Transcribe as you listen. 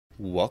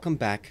Welcome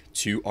back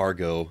to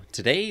Argo.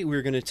 Today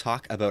we're going to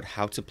talk about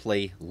how to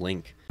play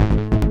Link.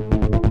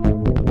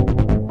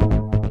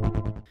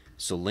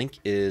 So Link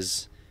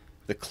is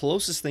the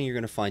closest thing you're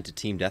going to find to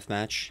team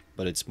deathmatch,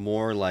 but it's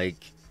more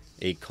like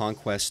a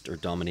conquest or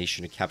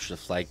domination, a capture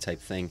the flag type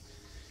thing.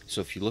 So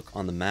if you look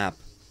on the map,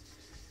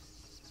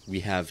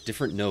 we have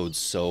different nodes.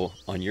 So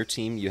on your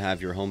team you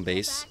have your home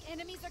base,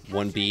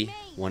 1B,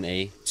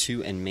 1A,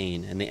 2, and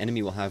main, and the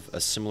enemy will have a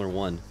similar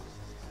one.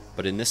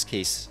 But in this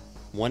case,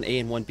 1A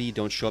and 1B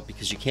don't show up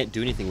because you can't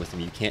do anything with them.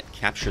 You can't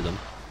capture them.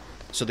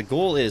 So the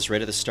goal is right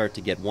at the start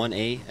to get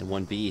 1A and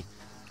 1B,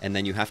 and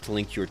then you have to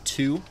link your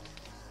 2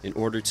 in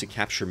order to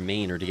capture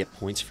main or to get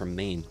points from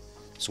main.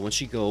 So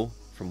once you go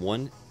from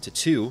 1 to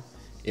 2,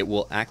 it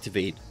will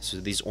activate.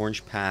 So these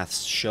orange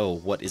paths show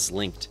what is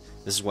linked.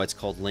 This is why it's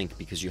called Link,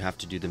 because you have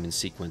to do them in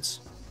sequence.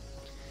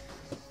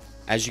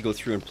 As you go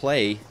through and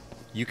play,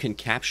 you can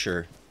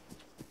capture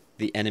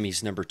the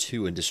enemy's number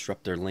 2 and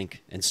disrupt their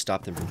link and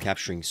stop them from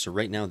capturing. So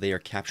right now they are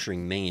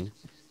capturing main,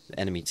 the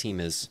enemy team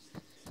is.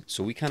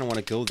 So we kind of want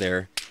to go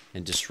there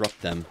and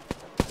disrupt them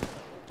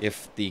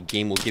if the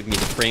game will give me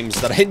the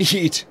frames that I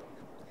need.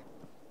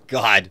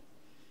 God.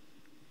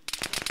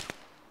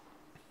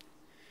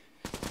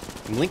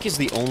 Link is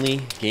the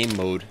only game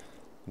mode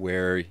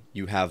where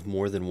you have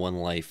more than one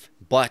life,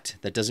 but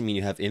that doesn't mean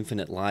you have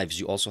infinite lives.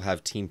 You also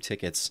have team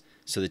tickets.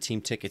 So the team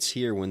tickets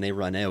here, when they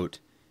run out,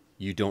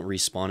 you don't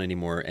respawn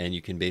anymore, and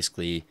you can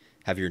basically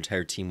have your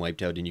entire team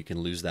wiped out and you can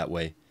lose that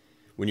way.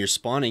 When you're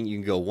spawning, you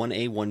can go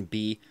 1A,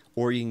 1B,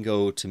 or you can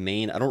go to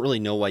main. I don't really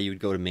know why you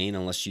would go to main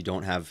unless you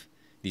don't have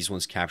these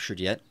ones captured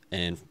yet,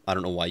 and I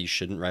don't know why you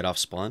shouldn't right off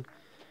spawn.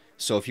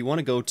 So if you want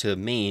to go to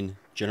main,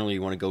 generally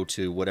you want to go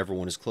to whatever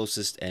one is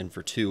closest, and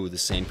for 2, the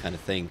same kind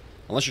of thing.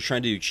 Unless you're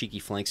trying to do cheeky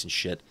flanks and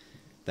shit,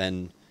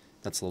 then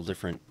that's a little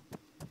different.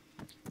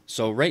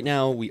 So right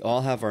now, we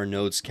all have our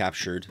nodes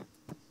captured.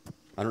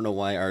 I don't know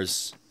why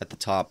ours at the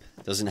top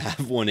doesn't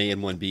have 1A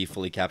and 1B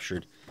fully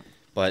captured,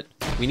 but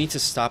we need to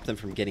stop them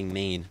from getting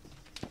main.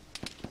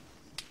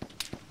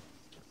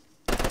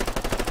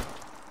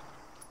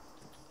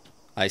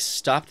 I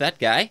stopped that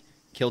guy,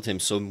 killed him.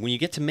 So when you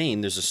get to main,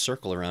 there's a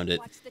circle around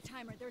it.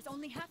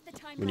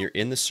 When you're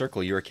in the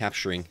circle, you are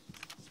capturing.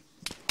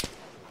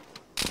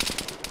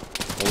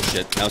 Oh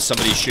shit, now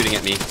somebody's shooting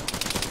at me.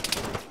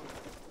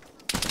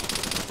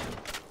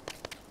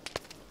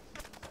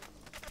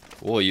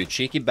 Oh, you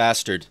cheeky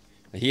bastard.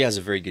 He has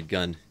a very good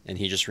gun, and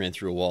he just ran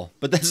through a wall.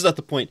 But that's not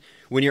the point.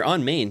 When you're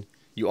on main,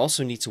 you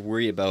also need to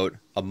worry about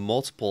a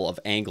multiple of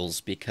angles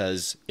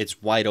because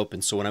it's wide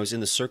open. So when I was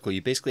in the circle,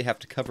 you basically have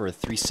to cover a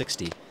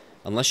 360.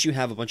 Unless you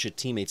have a bunch of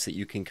teammates that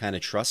you can kind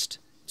of trust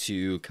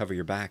to cover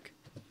your back.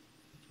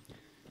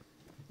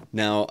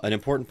 Now, an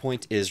important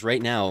point is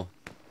right now,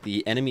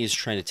 the enemy is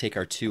trying to take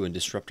our 2 and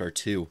disrupt our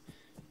 2.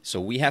 So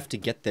we have to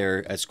get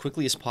there as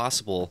quickly as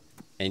possible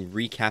and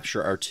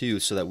recapture our 2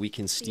 so that we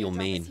can steal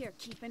main.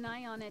 Keep an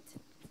eye on it.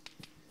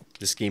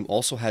 This game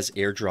also has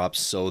airdrops,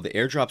 so the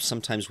airdrops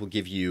sometimes will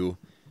give you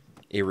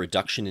a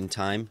reduction in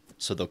time.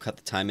 So they'll cut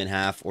the time in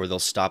half, or they'll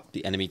stop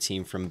the enemy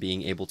team from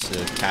being able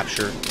to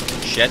capture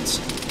shit.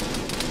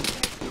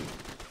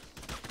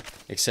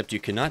 Except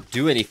you cannot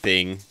do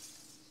anything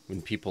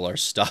when people are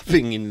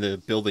stopping in the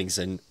buildings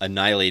and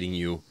annihilating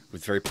you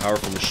with very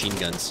powerful machine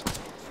guns.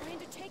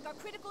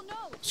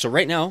 So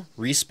right now,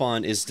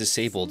 respawn is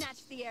disabled,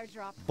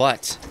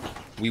 but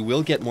we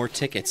will get more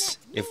tickets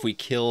if we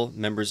kill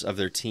members of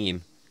their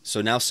team.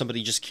 So now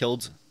somebody just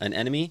killed an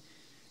enemy.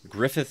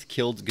 Griffith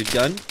killed Good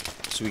Gun,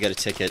 so we got a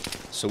ticket.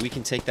 So we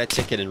can take that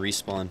ticket and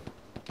respawn.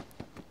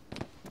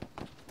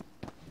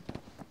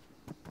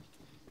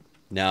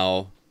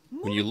 Now,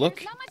 when you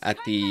look at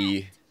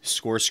the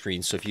score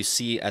screen, so if you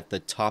see at the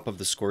top of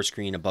the score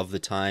screen above the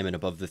time and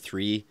above the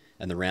 3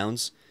 and the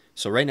rounds,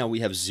 so right now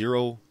we have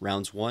 0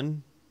 rounds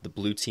won. The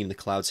blue team, the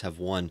Clouds, have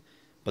 1.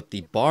 But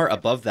the bar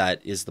above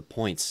that is the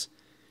points.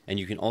 And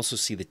you can also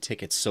see the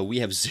tickets. So we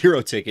have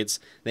 0 tickets.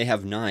 They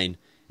have 9.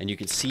 And you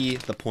can see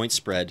the point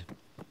spread.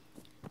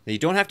 Now, you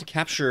don't have to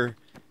capture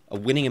a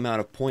winning amount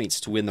of points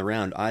to win the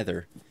round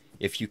either.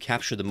 If you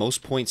capture the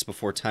most points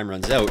before time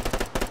runs out,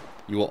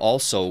 you will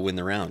also win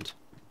the round.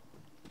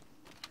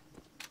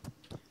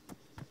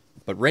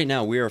 But right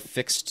now, we are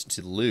fixed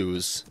to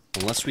lose.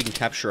 Unless we can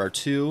capture our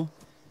 2...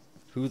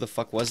 Who the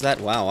fuck was that?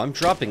 Wow, I'm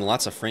dropping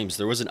lots of frames.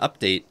 There was an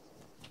update.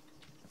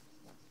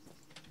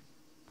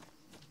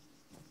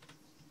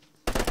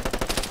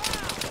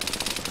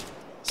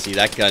 See,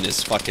 that gun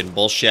is fucking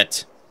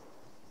bullshit.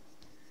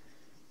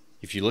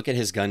 If you look at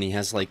his gun, he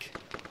has like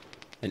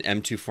an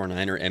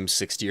M249 or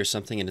M60 or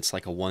something, and it's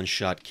like a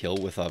one-shot kill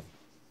with a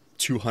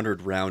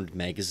 200-round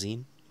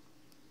magazine.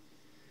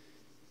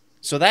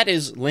 So that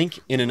is Link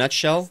in a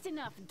nutshell.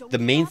 The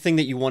main thing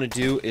that you want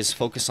to do is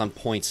focus on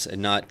points and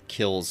not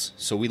kills.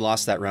 So we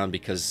lost that round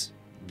because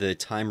the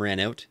time ran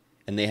out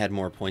and they had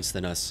more points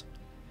than us.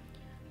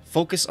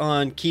 Focus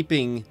on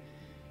keeping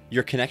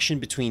your connection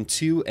between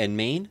 2 and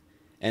main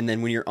And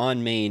then when you're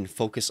on main,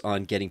 focus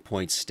on getting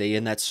points. Stay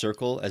in that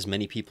circle, as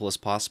many people as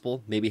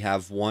possible. Maybe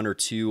have 1 or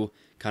 2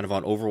 kind of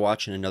on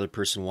Overwatch and another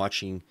person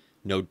watching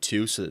Node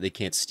 2 so that they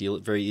can't steal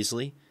it very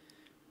easily.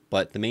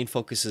 But the main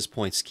focus is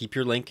points. Keep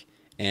your link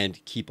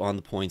and keep on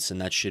the points, and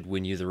that should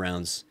win you the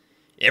rounds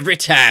every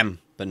time.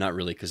 But not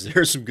really, because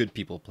there are some good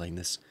people playing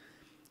this.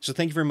 So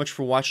thank you very much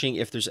for watching.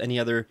 If there's any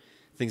other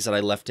things that I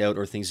left out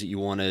or things that you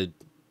want to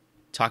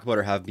talk about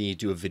or have me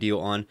do a video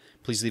on,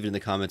 please leave it in the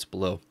comments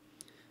below.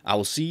 I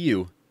will see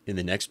you in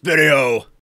the next video.